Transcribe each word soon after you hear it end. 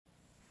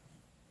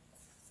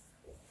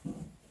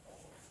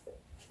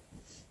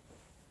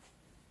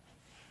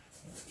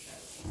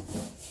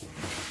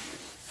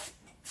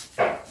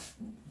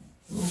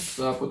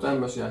saapui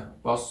tämmösiä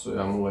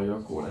passoja mulle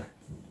jokunen.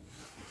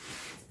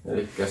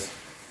 Elikkäs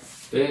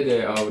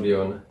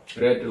ddaudion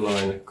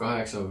Redline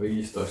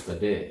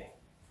 815D.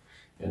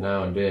 Ja nää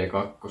on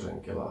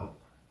D2 kelalla.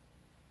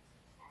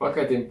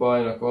 Paketin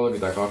paino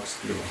 32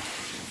 kiloa.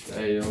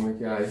 Ei oo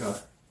mikään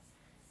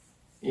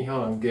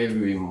ihan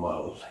kevyin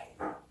malli.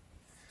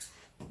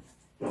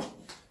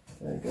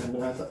 Eikä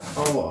näitä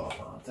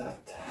avaamaan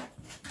tätä.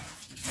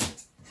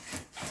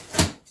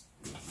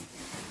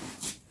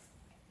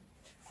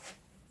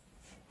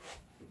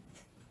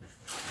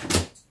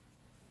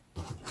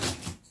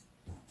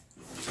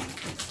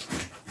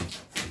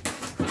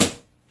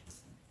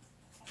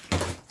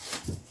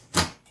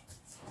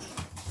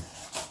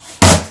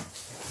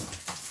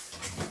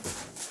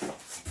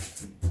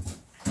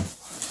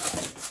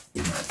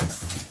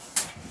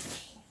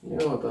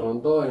 Joo, täällä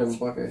on toinen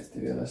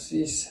paketti vielä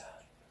sisään.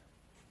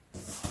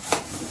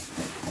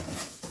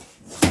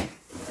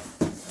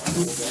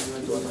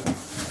 Miten tuota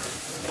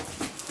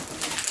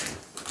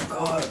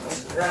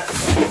kaarpas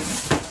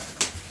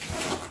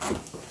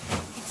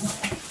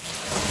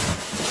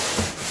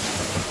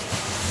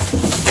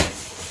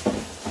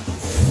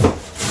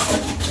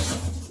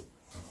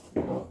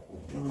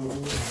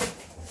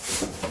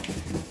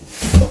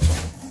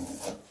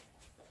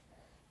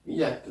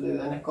mitä tuli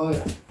tänne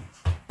koira?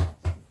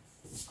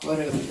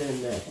 Koira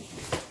miten näet?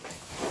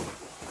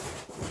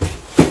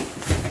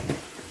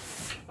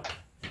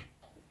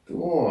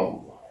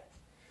 Tuo.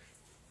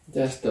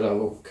 Mitäs täällä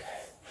lukee?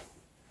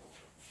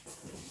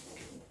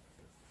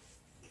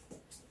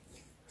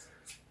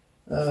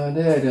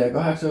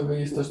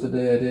 DD815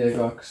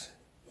 DD2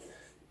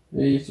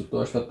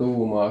 15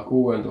 tuumaa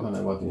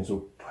 6000 wattin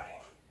suppari.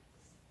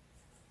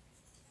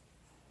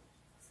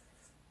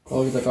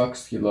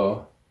 32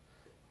 kiloa.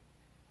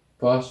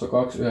 Passo 29,6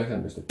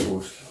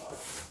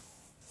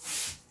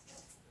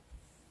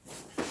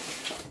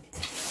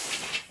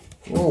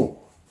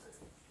 kiloa.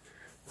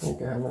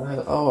 Eiköhän mä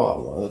lähdetä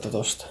avaamaan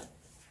tosta.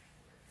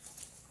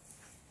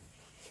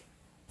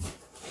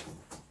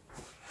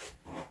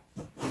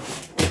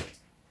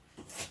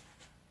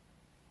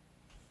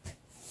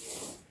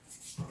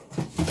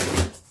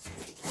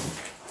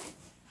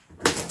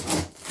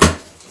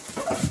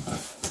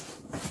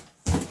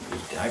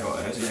 Pitää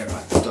koira siellä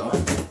kattoo.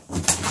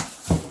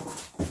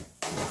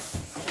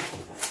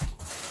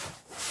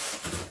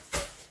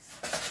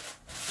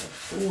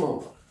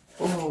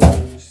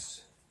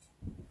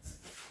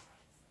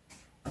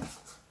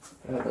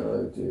 Täältä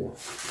löytyy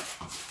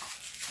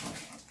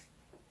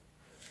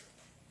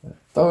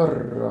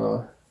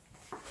tarraa.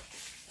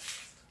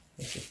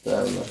 Tässä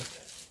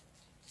tämmöset.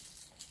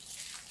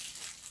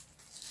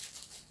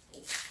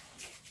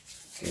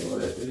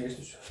 Kellojen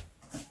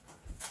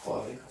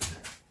yhdistyspalikat.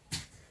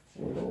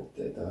 Niitä nyt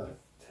ei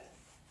tarvitse.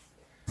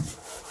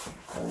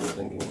 Tai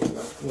muutenkin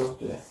niillä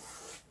johtojen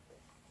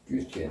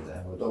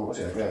kytkentää. Voi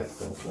tommosia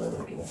käyttää, mutta mä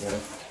en ikinä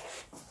käyttää.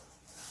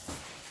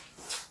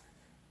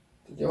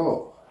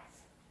 Joo.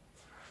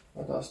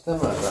 Otas tämä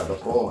täältä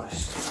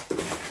pois.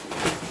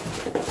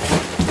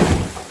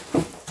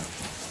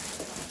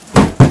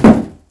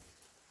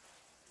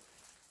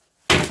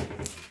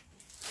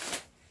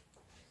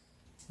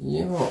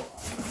 Joo.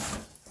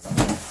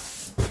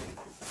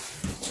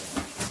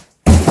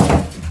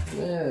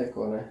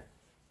 Melkoinen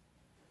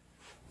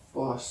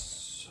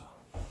passo.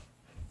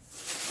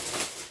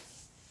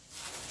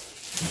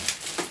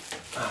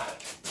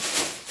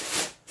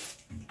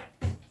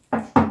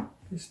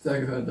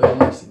 Pistääköhän tää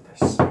lasi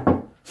tässä?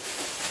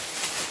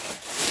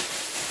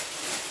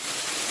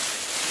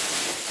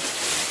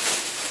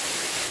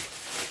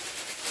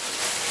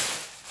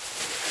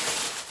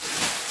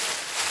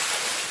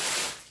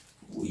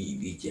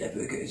 Mitä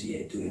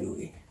pökösiä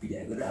tuli?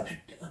 Pitääkö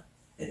rapsuttaa?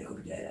 Eikö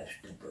pitää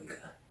rapsuttaa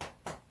poikaa?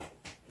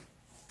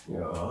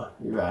 Joo,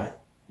 hyvä.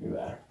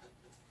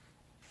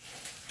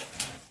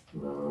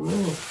 No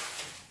niin.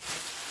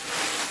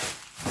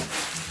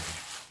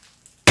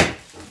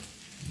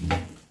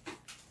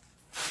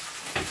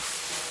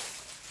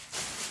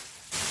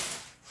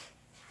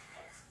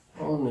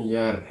 On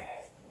järkeä.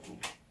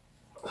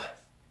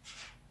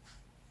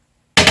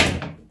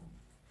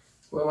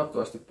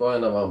 Huomattavasti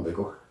painavampi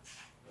kuin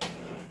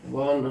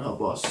vanha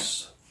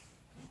basso.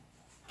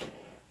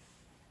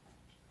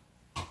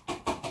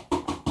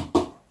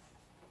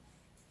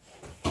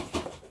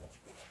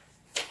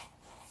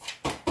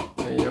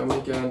 Ei oo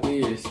mikään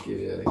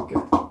tiiliskivi, eli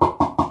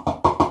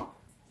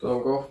tuo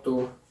on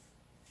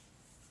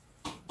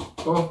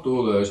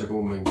kohtuu löysä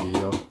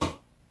kumminkin jo.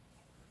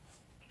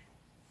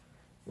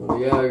 Ne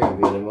oli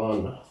jäykempiä ne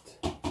vanhat.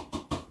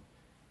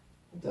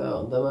 Tää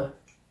on tämä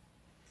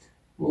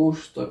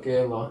musta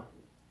kela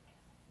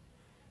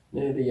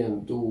 4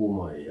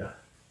 tuuman ja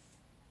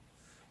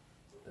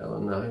täällä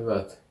on nämä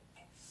hyvät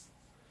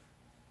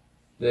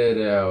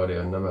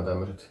ddaudion nämä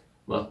tämmöset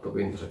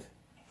mattopintoiset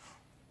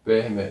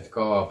pehmeät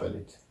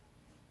kaapelit.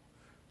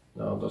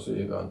 Nämä on tosi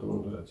hyvän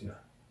tuntuiset ja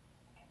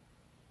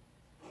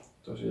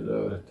tosi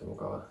löydetty,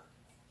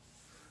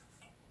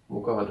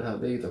 mukava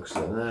tehdä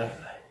liitoksia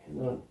näillä.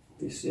 Ne on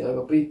vissiin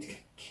aika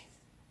pitkäkin.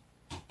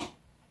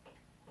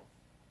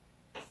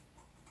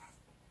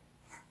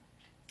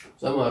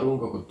 Sama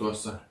runko kuin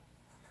tuossa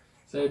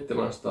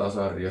 700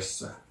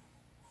 sarjassa.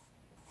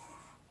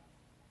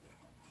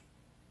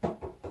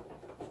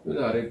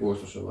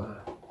 Yläripustus on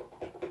vähän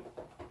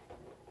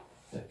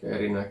ehkä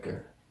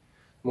erinäköinen.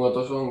 Mulla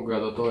tossa on kyllä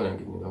tuo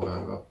toinenkin, niin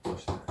voidaan katsoa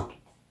sitä.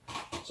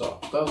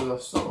 Saattaa olla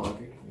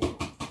samakin.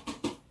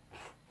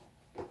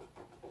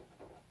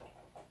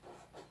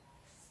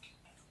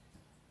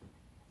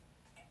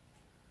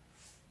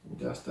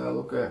 Mitäs tää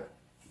lukee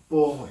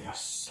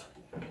pohjassa?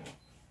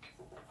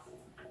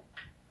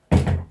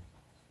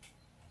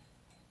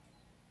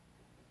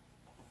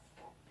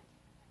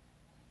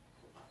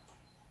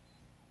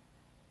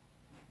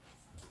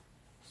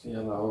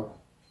 Siellä on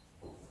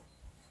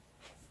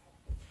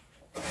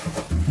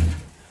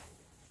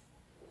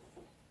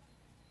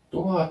 1000–2000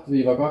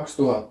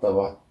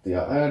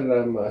 wattia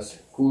RMS,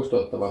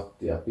 6000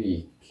 wattia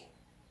piikki.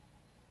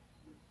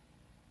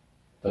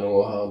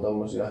 Nuohan on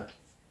tommosia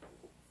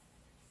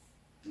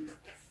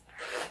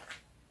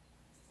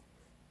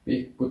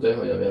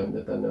pikkutehoja vielä,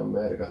 mitä tänne on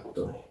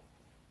merkattu. Niin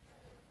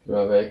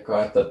mä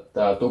veikkaan, että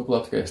tää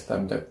tuplat kestää,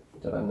 mitä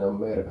tänne on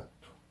merkattu.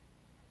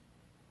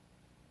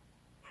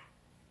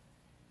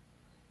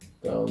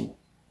 Tää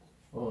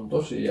on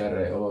tosi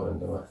järeä oloinen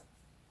tämä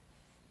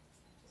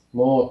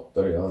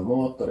moottori.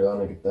 Moottori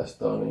ainakin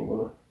tästä on niin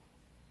kuin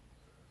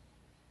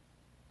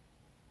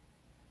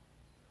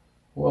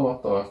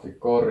huomattavasti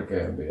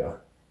korkeampi ja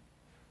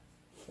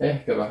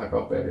ehkä vähän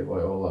kapeampi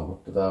voi olla,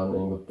 mutta tää on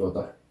niin kuin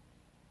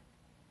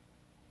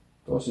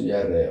tosi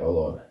järeä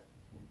oloinen.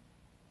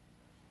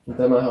 Ja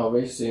tämähän on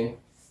vissiin,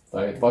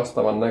 tai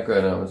vastaavan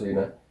näköinen on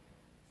siinä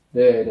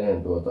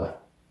DD:n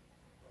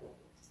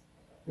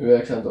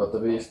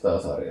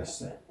 9500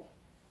 sarjassa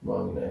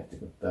magneetti,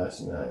 kun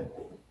tässä näin.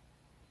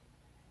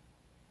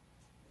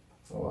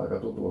 On aika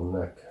tutun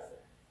näköinen.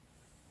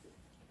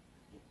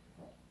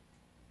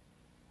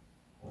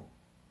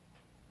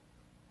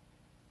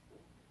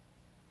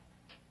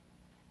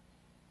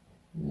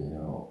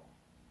 Joo.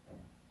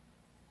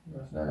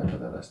 Jos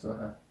näytetään tästä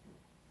vähän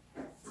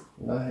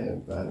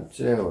lähempää nyt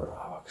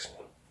seuraavaksi.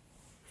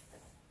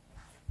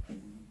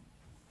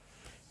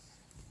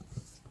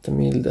 Että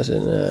miltä se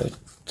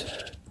näyttää.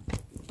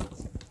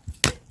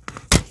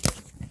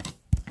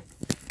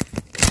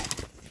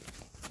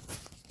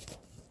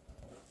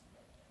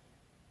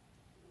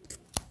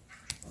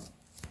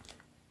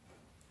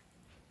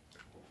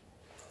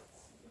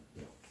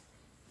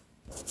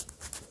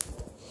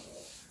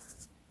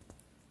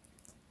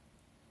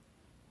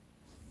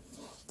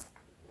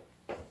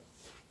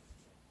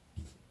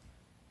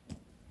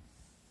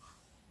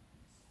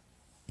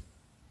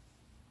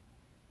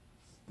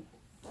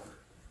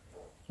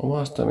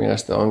 Omasta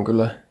mielestä on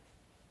kyllä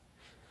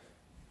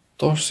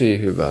tosi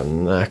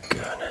hyvän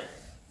näköinen.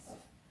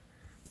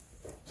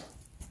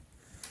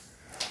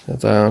 Ja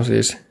tää on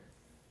siis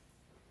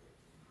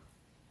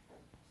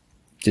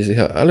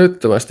ihan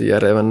älyttömästi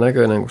järevän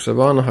näköinen kuin se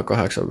vanha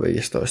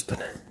 815.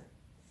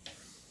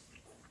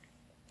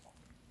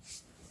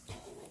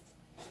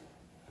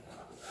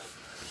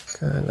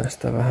 Käännän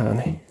sitä vähän,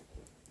 niin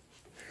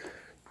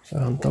se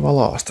antaa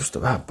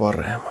valaistusta vähän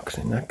paremmaksi,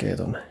 niin näkee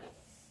tonne.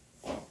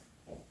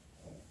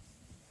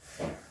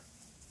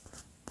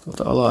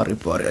 Tuolta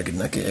alaripariakin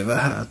näkee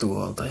vähän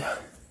tuolta. Ja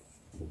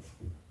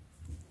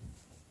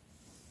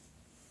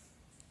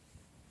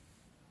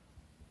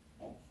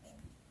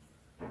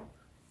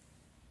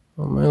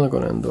on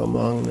melkoinen tuo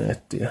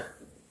magneetti ja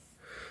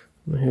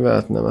on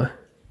hyvät nämä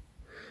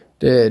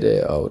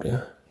ddaudio,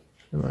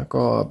 nämä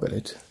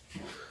kaapelit.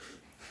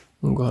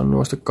 Onkohan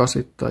nuosta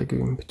 8 tai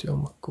 10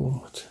 jommat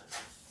kummat.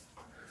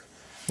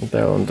 Ja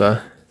tää on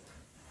tää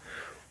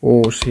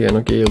uusi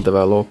hieno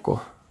kiiltävä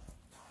logo.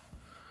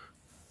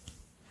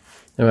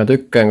 Ja mä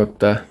tykkään, kun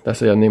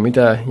tässä ei ole niin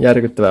mitään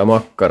järkyttävää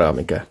makkaraa,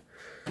 mikä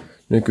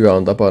nykyään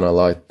on tapana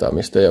laittaa,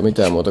 mistä ei ole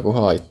mitään muuta kuin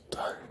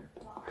haittaa.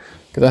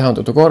 Ja tähän on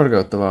tultu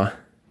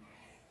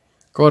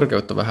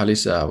korkeutta vähän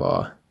lisää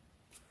vaan,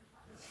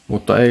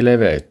 mutta ei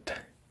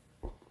leveyttä.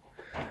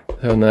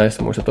 Se on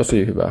näistä muista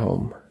tosi hyvä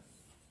homma.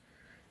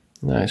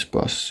 Näissä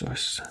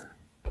passoissa.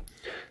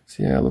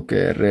 Siellä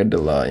lukee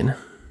Redline.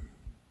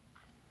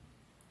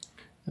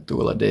 Ja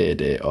tuolla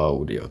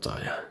ddaudiota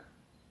ja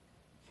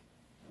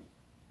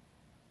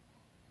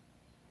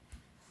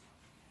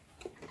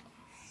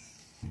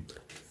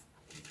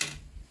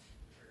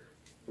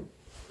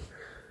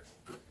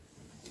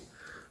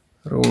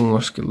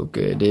rungoskin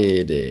lukee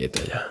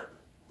DD:tä ja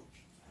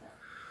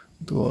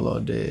tuolla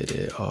on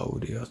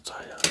ddaudiota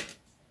ja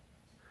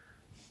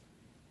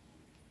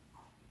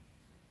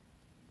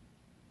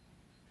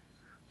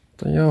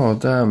mutta joo,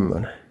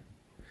 tämmönen.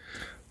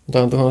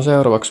 Otan tuohon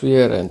seuraavaksi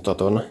viereen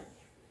tuon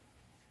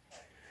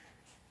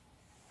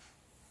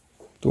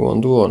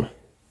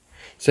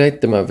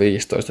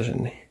 715 sen,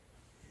 niin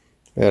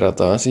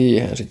verrataan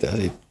siihen sitä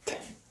sitten.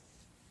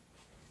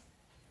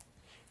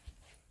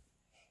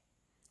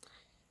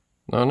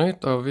 No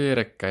nyt on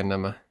vierekkäin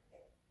nämä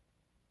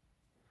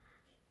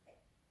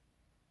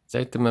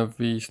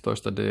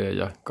 715D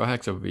ja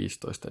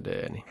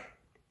 815D. Niin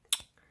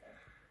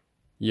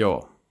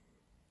joo.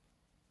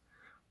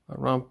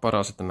 Varmaan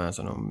paras, että mä en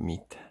sano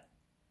mitään.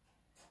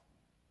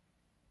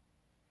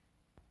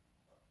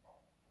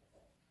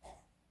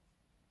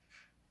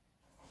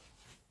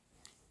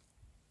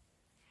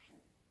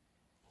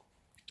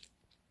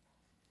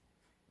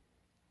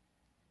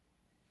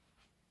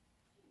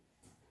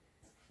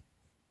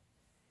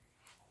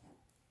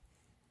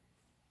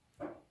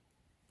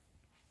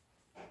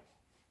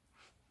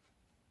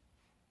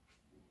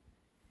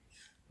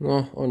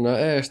 No, on nää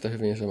eestä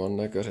hyvin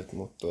samannäköiset,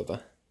 mutta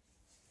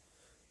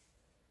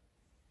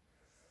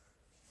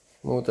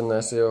muuten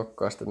näissä ei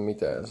olekaan sitten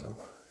mitään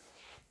samaa.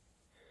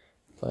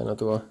 Tai no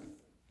tuo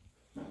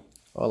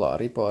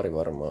alaripaari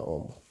varmaan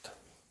on, mutta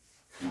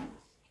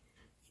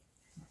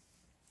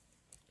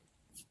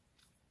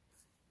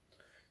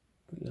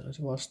kyllähän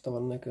se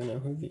vastaavan näköinen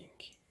on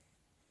hyvinkin.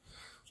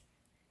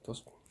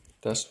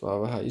 Tässä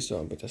vaan vähän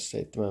isompi, tässä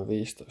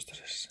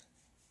 7.15.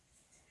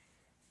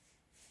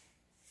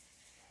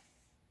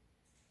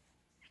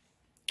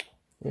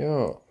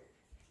 Joo.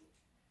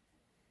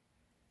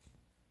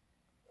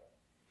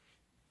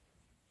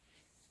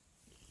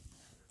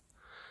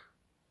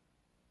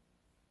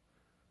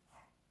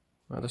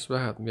 Mä tässä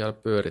vähän vielä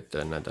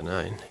pyörittelen näitä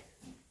näin.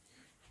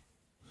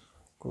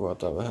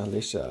 Kuvataan vähän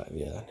lisää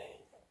vielä.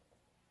 Niin.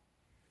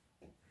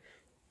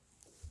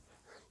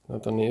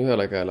 Noita on niin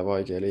yhdellä kädellä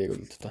vaikea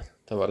liikutella.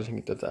 Tai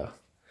varsinkin tätä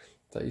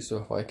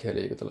isoa vaikea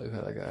liikutella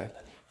yhdellä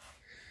kädellä.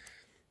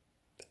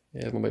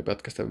 Ei mä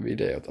pätkästä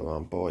videota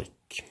vaan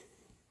poikki.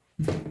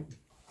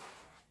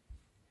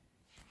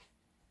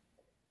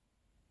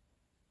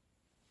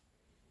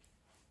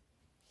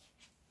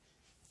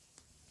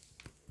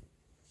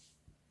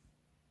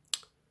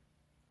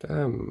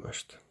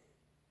 Tämmöstä.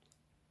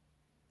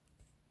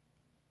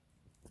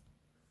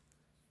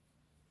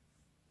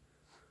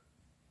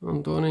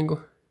 On tuo niinku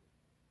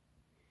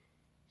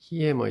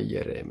hieman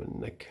jeremän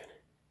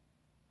näköinen.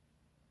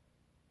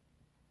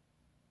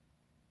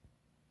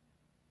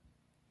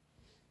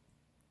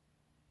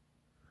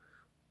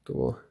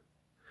 Tuo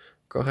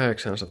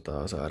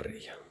 800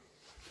 sarja.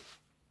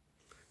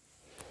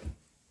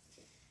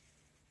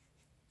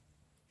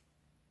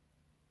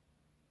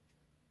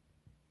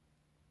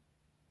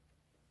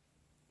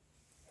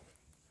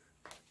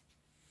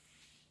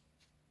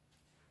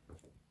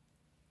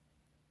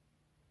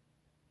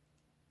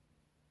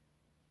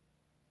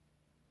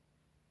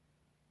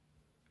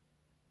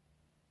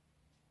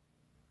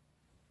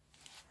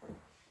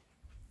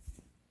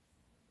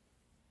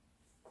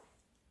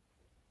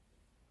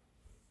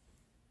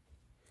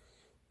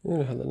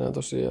 Ylhäältä nämä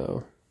tosiaan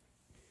on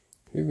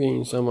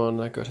hyvin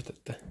samannäköiset,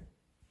 että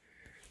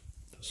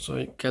tuossa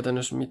ei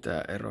käytännössä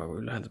mitään eroa, kun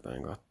ylhäältä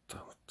päin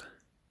katsoo, mutta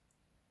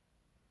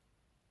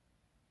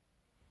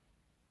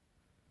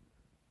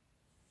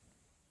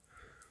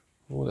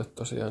muuten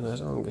tosiaan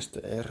näissä onkin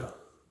sitten ero.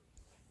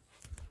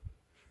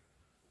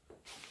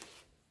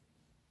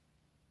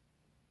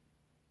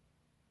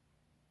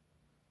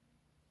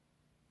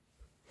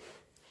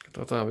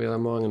 Katsotaan vielä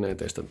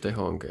magneeteista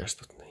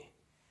tehonkestot, niin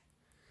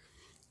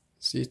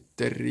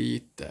sitten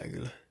riittää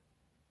kyllä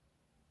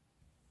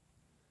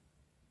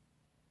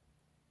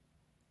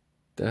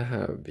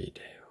tähän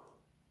videoon.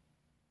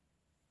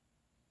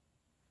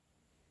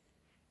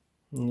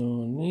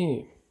 No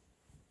niin.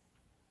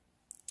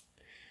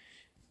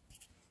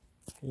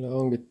 Kyllä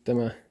onkin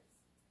tämä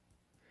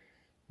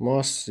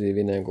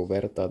massiivinen, kun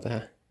vertaa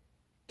tähän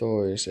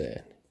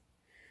toiseen.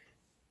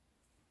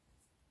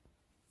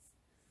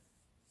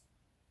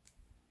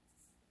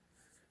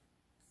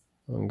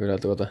 On kyllä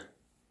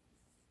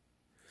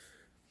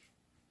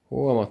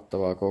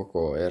huomattava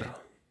koko ero.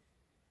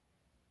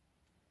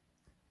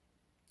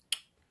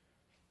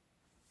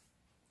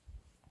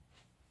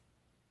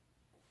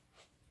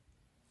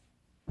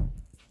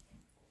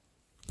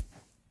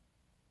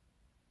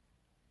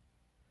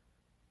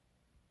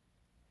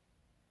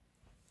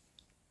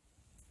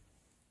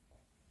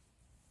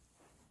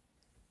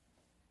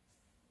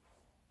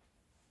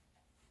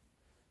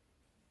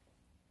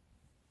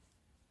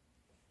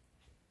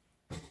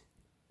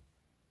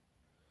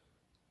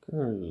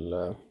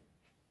 Kyllä.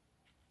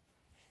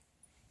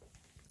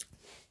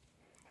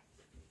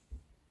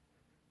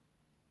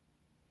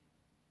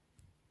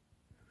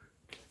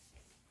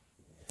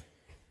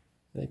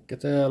 Elikkä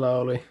täällä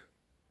oli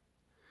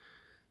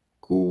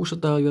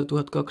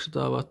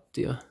 600-1200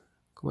 wattia,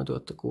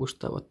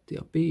 3600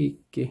 wattia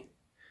piikki.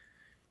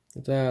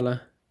 Ja täällä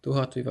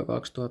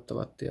 1000-2000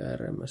 wattia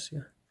RMS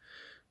ja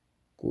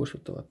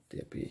 6000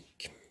 wattia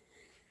piikki.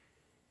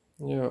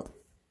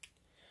 Joo,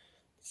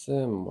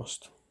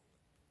 semmoista.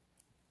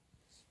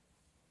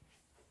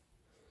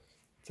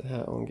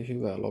 Tähän onkin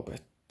hyvä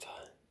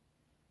lopettaa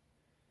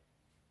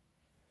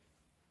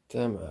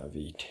tämä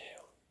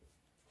video.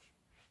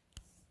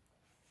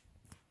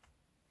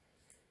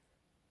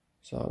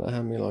 Saa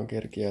nähdä milloin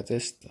kerkiää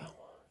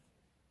testaamaan.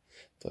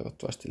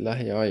 Toivottavasti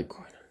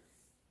lähiaikoina.